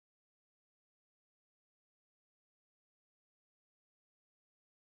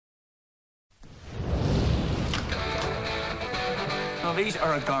Well, these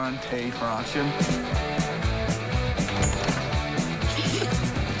are a guarantee for action.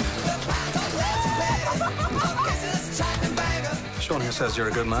 Sean here says you're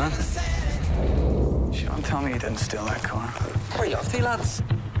a good man. Sean, tell me you didn't steal that car. Where are you off to, lads?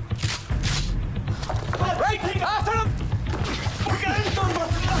 Right, after him! We're getting done.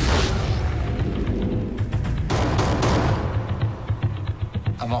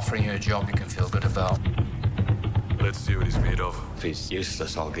 I'm offering you a job you can feel good about. Let's see what he's made of. If he's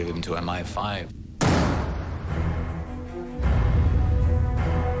useless, I'll give him to MI5.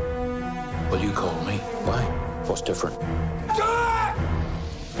 Will you call me? Why? What's different?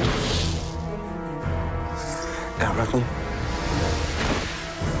 Yeah, reckon.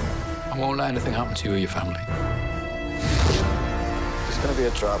 I won't let anything happen to you or your family. There's gonna be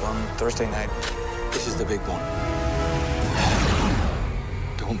a drop on Thursday night. This is the big one.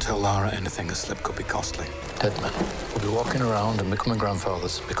 Don't tell Lara anything. A slip could be costly. Dead men will be walking around and becoming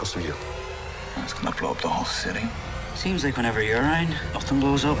grandfathers because of you. It's gonna blow up the whole city. Seems like whenever you're around, nothing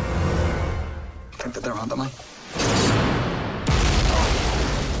blows up. I think that they're onto me.